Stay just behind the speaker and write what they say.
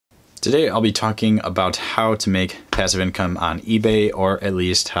Today I'll be talking about how to make passive income on eBay, or at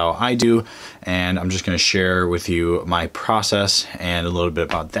least how I do, and I'm just going to share with you my process and a little bit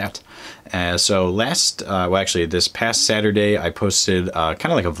about that. So this past Saturday I posted kind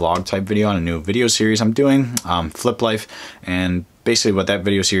of like a vlog type video on a new video series I'm doing, Flip Life, and basically what that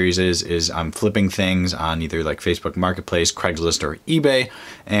video series is I'm flipping things on either like Facebook Marketplace, Craigslist, or eBay,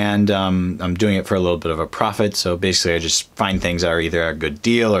 and I'm doing it for a little bit of a profit. So basically I just find things that are either a good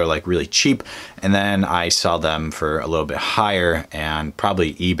deal or like really cheap, and then I sell them for a little bit higher, and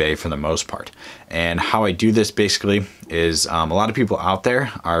probably eBay for the most part. And how I do this basically is a lot of people out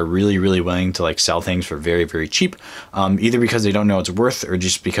there are really willing to like sell things for very cheap, either because they don't know it's worth or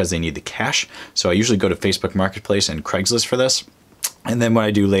just because they need the cash. So I usually go to Facebook Marketplace and Craigslist for this. And then what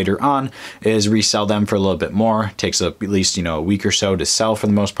I do later on is resell them for a little bit more. It takes at least a week or so to sell for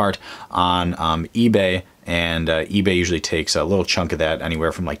the most part on eBay. And eBay usually takes a little chunk of that,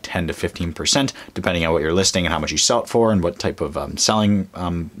 anywhere from like 10 to 15%, depending on what you're listing and how much you sell it for and what type of selling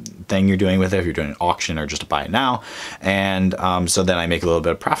thing you're doing with it, if you're doing an auction or just a buy it now. And so then I make a little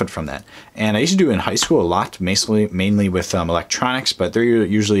bit of profit from that. And I used to do it in high school a lot, mainly with electronics, but they're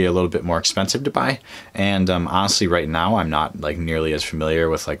usually a little bit more expensive to buy. And honestly, right now, I'm not like nearly as familiar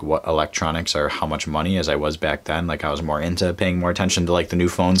with like what electronics are, how much money as I was back then. Like I was more into paying more attention to like the new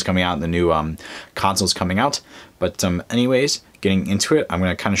phones coming out and the new consoles coming out. But anyways, getting into it, I'm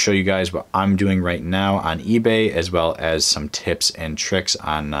going to kind of show you guys what I'm doing right now on eBay, as well as some tips and tricks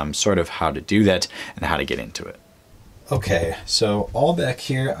on sort of how to do that and how to get into it. Okay, so all back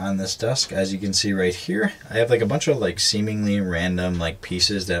here on this desk, as you can see right here, I have like a bunch of like seemingly random like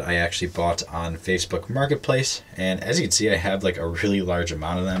pieces that I actually bought on Facebook Marketplace. And as you can see, I have like a really large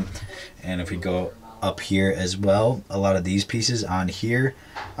amount of them. And if we go up here as well, a lot of these pieces on here,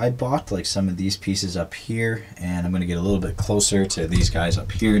 I bought like some of these pieces up here, and I'm going to get a little bit closer to these guys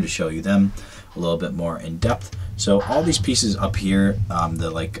up here to show you them a little bit more in depth. So all these pieces up here,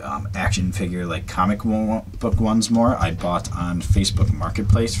 the like action figure, like comic book ones more, I bought on Facebook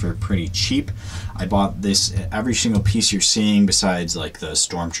Marketplace for pretty cheap. I bought this, every single piece you're seeing besides like the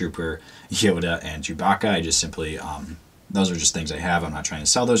Stormtrooper, Yoda, and Chewbacca, I just simply those are just things I have. I'm not trying to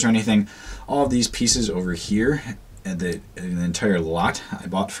sell those or anything. All of these pieces over here, the entire lot, I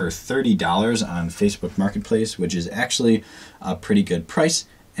bought for $30 on Facebook Marketplace, which is actually a pretty good price.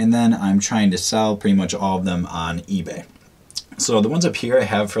 And then I'm trying to sell pretty much all of them on eBay. So the ones up here I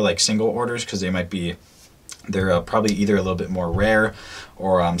have for like single orders, because they're probably either a little bit more rare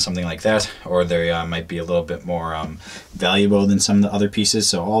or something like that, or they might be a little bit more valuable than some of the other pieces.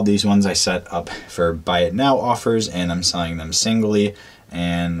 So all these ones I set up for buy it now offers, and I'm selling them singly.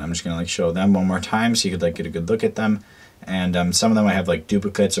 And I'm just gonna like show them one more time so you could like get a good look at them. And some of them I have like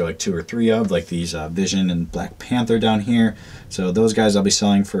duplicates or like 2 or 3 of, like these Vision and Black Panther down here. So those guys I'll be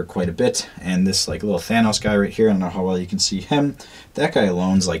selling for quite a bit. And this like little Thanos guy right here, I don't know how well you can see him. That guy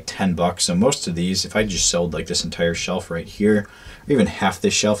alone's like 10 bucks. So most of these, if I just sold like this entire shelf right here, or even half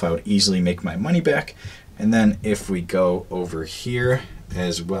this shelf, I would easily make my money back. And then if we go over here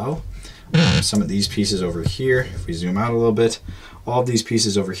as well, some of these pieces over here, if we zoom out a little bit, all of these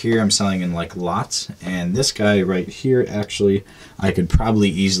pieces over here I'm selling in like lots. And this guy right here, actually, I could probably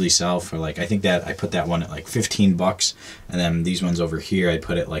easily sell for like, I think that I put that one at like 15 bucks. And then these ones over here, I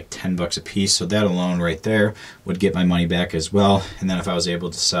put it like 10 bucks a piece. So that alone right there would get my money back as well. And then if I was able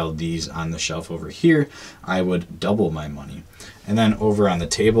to sell these on the shelf over here, I would double my money. And then over on the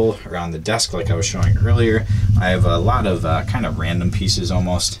table or on the desk, like I was showing earlier, I have a lot of kind of random pieces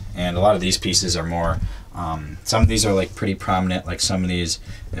almost. And a lot of these pieces are more, some of these are like pretty prominent, like some of these,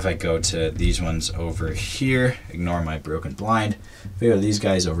 if I go to these ones over here, ignore my broken blind, if I go to these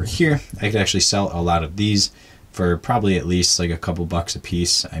guys over here, I could actually sell a lot of these for probably at least like a couple bucks a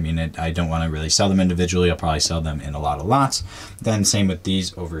piece. I mean, I don't want to really sell them individually. I'll probably sell them in a lot of lots. Then same with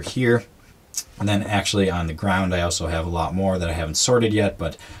these over here. And then actually on the ground, I also have a lot more that I haven't sorted yet,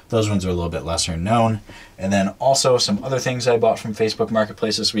 but those ones are a little bit lesser known. And then also some other things I bought from Facebook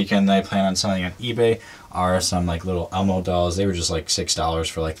Marketplace this weekend that I plan on selling on eBay are some like little Elmo dolls. They were just like $6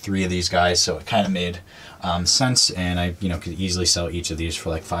 for like 3 of these guys. So it kind of made sense. And I could easily sell each of these for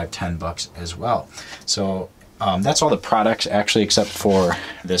like 5-10 bucks as well. So that's all the products actually, except for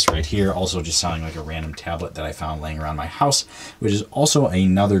this right here, also just selling like a random tablet that I found laying around my house, which is also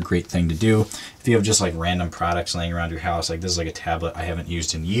another great thing to do. If you have just like random products laying around your house, like this is like a tablet I haven't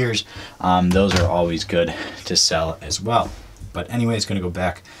used in years, those are always good to sell as well. But anyway, it's going to go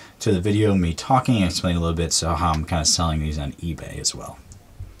back to the video, me talking and explain a little bit so how I'm kind of selling these on eBay as well.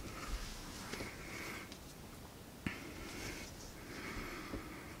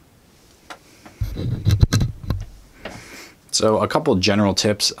 So a couple general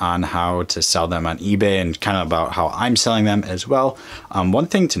tips on how to sell them on eBay and kind of about how I'm selling them as well. One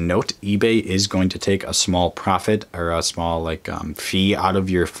thing to note, eBay is going to take a small profit or a small fee out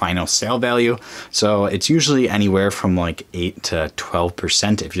of your final sale value. So it's usually anywhere from like 8 to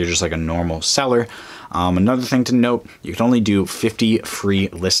 12% if you're just like a normal seller. Another thing to note, you can only do 50 free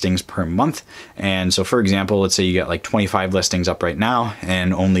listings per month. And so for example, let's say you get like 25 listings up right now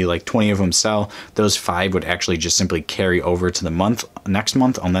and only like 20 of them sell. Those 5 would actually just simply carry over to the next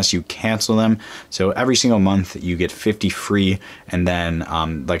month unless you cancel them. So every single month you get 50 free. And then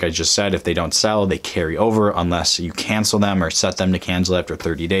like I just said, if they don't sell, they carry over unless you cancel them or set them to cancel after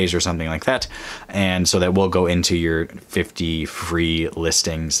 30 days or something like that. And so that will go into your 50 free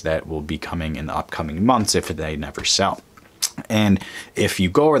listings that will be coming in the upcoming months if they never sell. And if you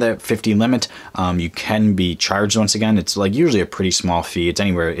go over that 50 limit, you can be charged once again. It's like usually a pretty small fee.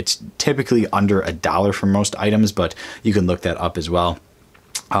 It's typically under $1 for most items, but you can look that up as well.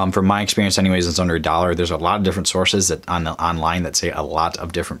 From my experience anyways, it's under $1. There's a lot of different sources that online that say a lot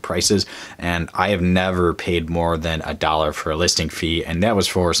of different prices, and I have never paid more than $1 for a listing fee, and that was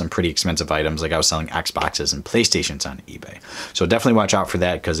for some pretty expensive items, like I was selling Xboxes and PlayStations on eBay. So definitely watch out for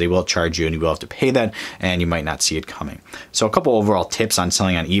that, because they will charge you and you will have to pay that, and you might not see it coming. So a couple overall tips on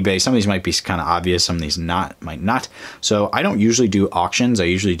selling on eBay. Some of these might be kind of obvious, some of these might not. So I don't usually do auctions. I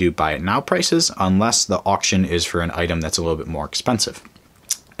usually do buy it now prices, unless the auction is for an item that's a little bit more expensive.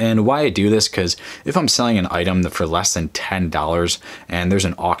 And why I do this, because if I'm selling an item for less than $10 and there's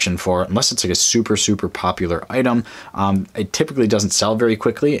an auction for it, unless it's like a super, super popular item, it typically doesn't sell very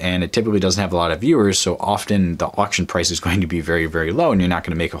quickly and it typically doesn't have a lot of viewers. So often the auction price is going to be very, very low and you're not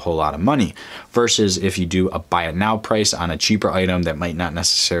going to make a whole lot of money. Versus if you do a buy it now price on a cheaper item that might not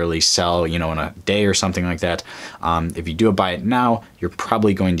necessarily sell, in a day or something like that. If you do a buy it now, you're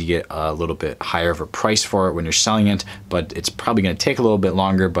probably going to get a little bit higher of a price for it when you're selling it, but it's probably going to take a little bit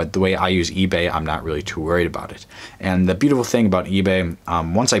longer. But the way I use eBay, I'm not really too worried about it. And the beautiful thing about eBay,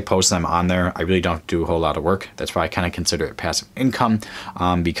 once I post them on there, I really don't do a whole lot of work. That's why I kind of consider it passive income,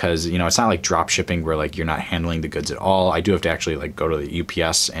 because it's not like drop shipping where like you're not handling the goods at all. I do have to actually like go to the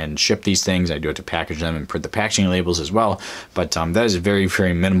UPS and ship these things. I do have to package them and print the packaging labels as well. But that is very,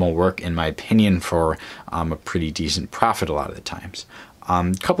 very minimal work in my opinion for a pretty decent profit a lot of the times.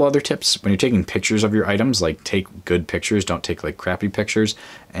 A couple other tips: when you're taking pictures of your items, like take good pictures, don't take like crappy pictures,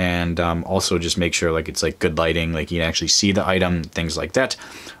 and also just make sure like it's like good lighting, like you can actually see the item, things like that.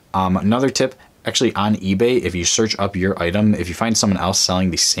 Another tip, actually on eBay, if you search up your item, if you find someone else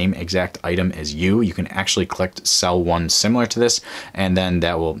selling the same exact item as you can actually click sell one similar to this, and then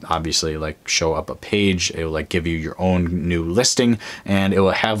that will obviously like show up a page. It will like give you your own new listing, and it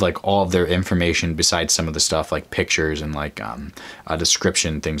will have like all of their information besides some of the stuff like pictures and like a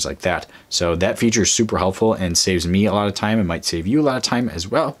description, things like that. So that feature is super helpful and saves me a lot of time. It might save you a lot of time as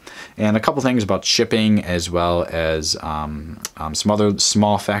well. And a couple things about shipping, as well as some other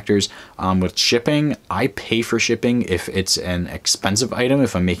small factors with shipping. I pay for shipping if it's an expensive item,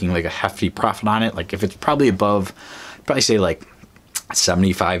 if I'm making like a hefty profit on it. Like if it's probably above, probably say like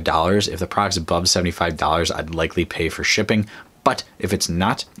 $75. If the product's above $75, I'd likely pay for shipping. But if it's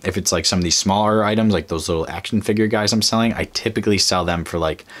not, if it's like some of these smaller items, like those little action figure guys I'm selling, I typically sell them for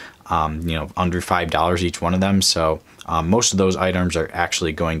like, under $5 each one of them. So most of those items are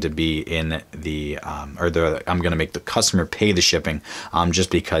actually going to be in the, I'm going to make the customer pay the shipping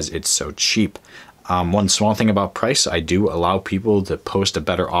just because it's so cheap. One small thing about price, I do allow people to post a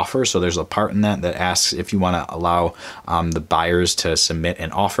better offer. So there's a part in that asks if you want to allow the buyers to submit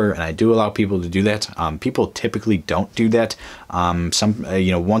an offer, and I do allow people to do that. People typically don't do that. Once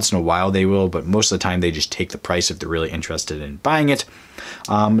in a while they will, but most of the time they just take the price if they're really interested in buying it.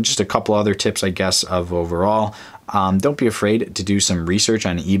 Just a couple other tips, I guess, of overall. Don't be afraid to do some research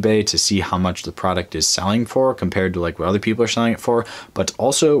on eBay to see how much the product is selling for compared to like what other people are selling it for. But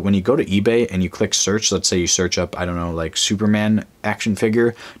also when you go to eBay and you click search, let's say you search up, I don't know, like Superman action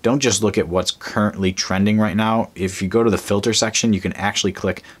figure, don't just look at what's currently trending right now. If you go to the filter section, you can actually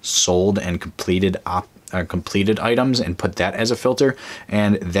click sold and completed items and put that as a filter,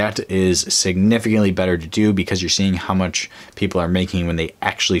 and that is significantly better to do because you're seeing how much people are making when they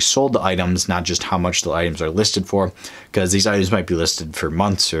actually sold the items, not just how much the items are listed for, because these items might be listed for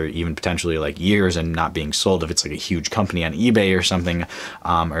months or even potentially like years and not being sold if it's like a huge company on eBay or something,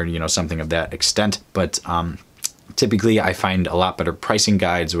 or something of that extent. But typically, I find a lot better pricing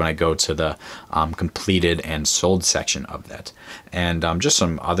guides when I go to the completed and sold section of that. and just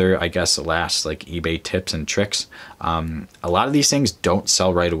some other, I guess, last like eBay tips and tricks. A lot of these things don't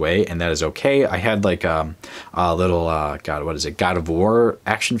sell right away, and that is okay. I had like a little God of War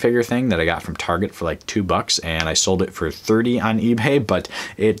action figure thing that I got from Target for like $2, and I sold it for $30 on eBay, but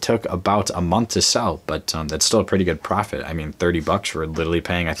it took about a month to sell. But that's still a pretty good profit. I mean, $30 for literally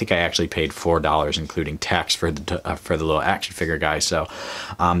paying, I think I actually paid $4 including tax for the little action figure guy. So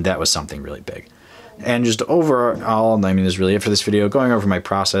that was something really big. And just overall, I mean, this is really it for this video. Going over my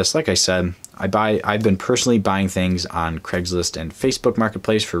process, like I said, I've been personally buying things on Craigslist and Facebook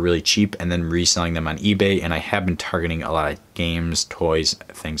Marketplace for really cheap and then reselling them on eBay, and I have been targeting a lot of games, toys,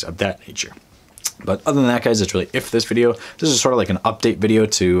 things of that nature. But other than that, guys, that's really it for this video. This is sort of like an update video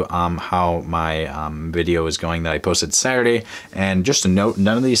to how my video is going that I posted Saturday. And just a note,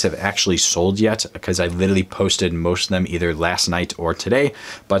 none of these have actually sold yet because I literally posted most of them either last night or today.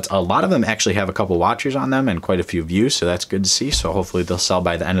 But a lot of them actually have a couple watchers on them and quite a few views, so that's good to see. So hopefully they'll sell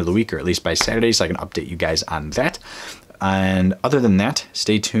by the end of the week, or at least by Saturday, so I can update you guys on that. And other than that,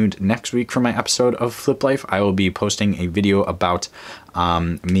 stay tuned next week for my episode of Flip Life. I will be posting a video about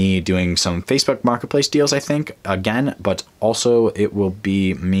me doing some Facebook Marketplace deals, I think, again, but also it will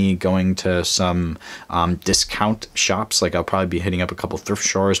be me going to some discount shops. Like I'll probably be hitting up a couple thrift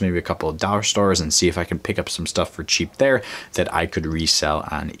stores, maybe a couple of dollar stores, and see if I can pick up some stuff for cheap there that I could resell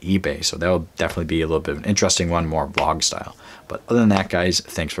on eBay. So that will definitely be a little bit of an interesting one, more vlog style. But other than that, guys,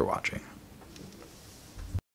 thanks for watching.